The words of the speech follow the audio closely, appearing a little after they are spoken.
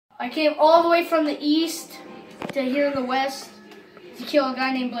I came all the way from the east to here in the west to kill a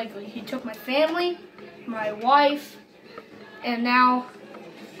guy named Blakely. He took my family, my wife, and now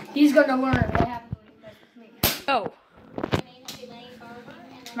he's gonna learn what happened with me. Oh.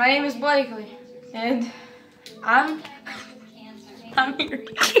 My name is Blakely, and I'm here.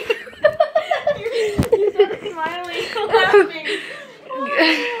 You started smiling, laughing.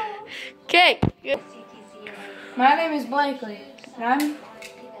 Okay. My name is Blakely, and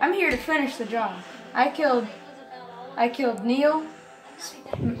I'm here to finish the job. I killed Neil's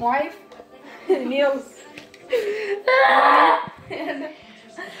wife, Neil's and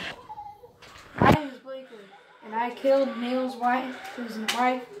my name is Blakely, and I killed Neil's wife,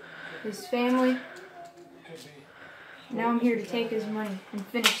 his family. Now I'm here to take his money and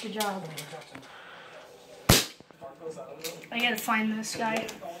finish the job. I gotta find this guy.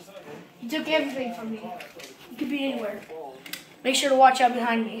 He took everything from me. He could be anywhere. Make sure to watch out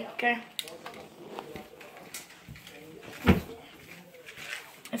behind me, okay?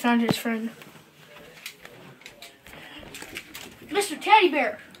 I found his friend. Mr. Teddy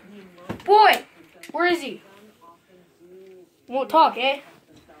Bear! Boy! Where is he? Won't talk, eh?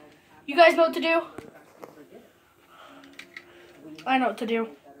 You guys know what to do? I know what to do.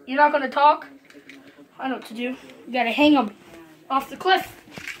 You're not gonna talk? I know what to do. You gotta hang him off the cliff.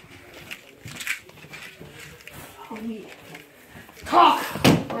 Talk,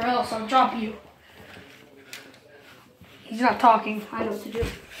 or else I'll drop you. He's not talking. I know what to do.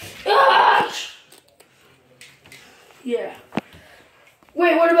 Ah! Yeah.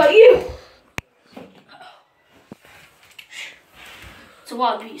 Wait, what about you? It's a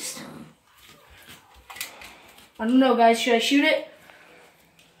wild beast. I don't know, guys. Should I shoot it?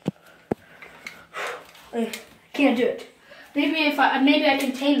 I can't do it. Maybe I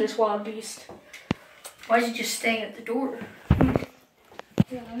can tame this wild beast. Why is he just staying at the door?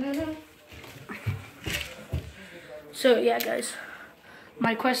 So yeah, guys,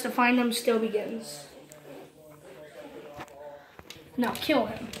 my quest to find him still begins. Now kill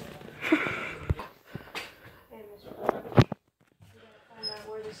him.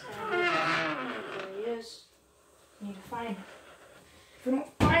 Need to find him. If we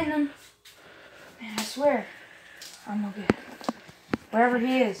don't find him, man, I swear, I'm gonna get wherever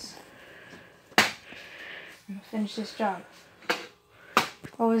he is. I'm gonna finish this job.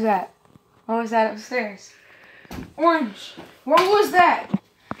 What was that? What was that upstairs? Orange! What was that?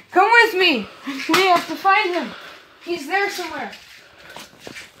 Come with me! We have to find him! He's there somewhere.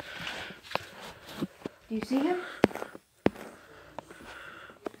 Do you see him?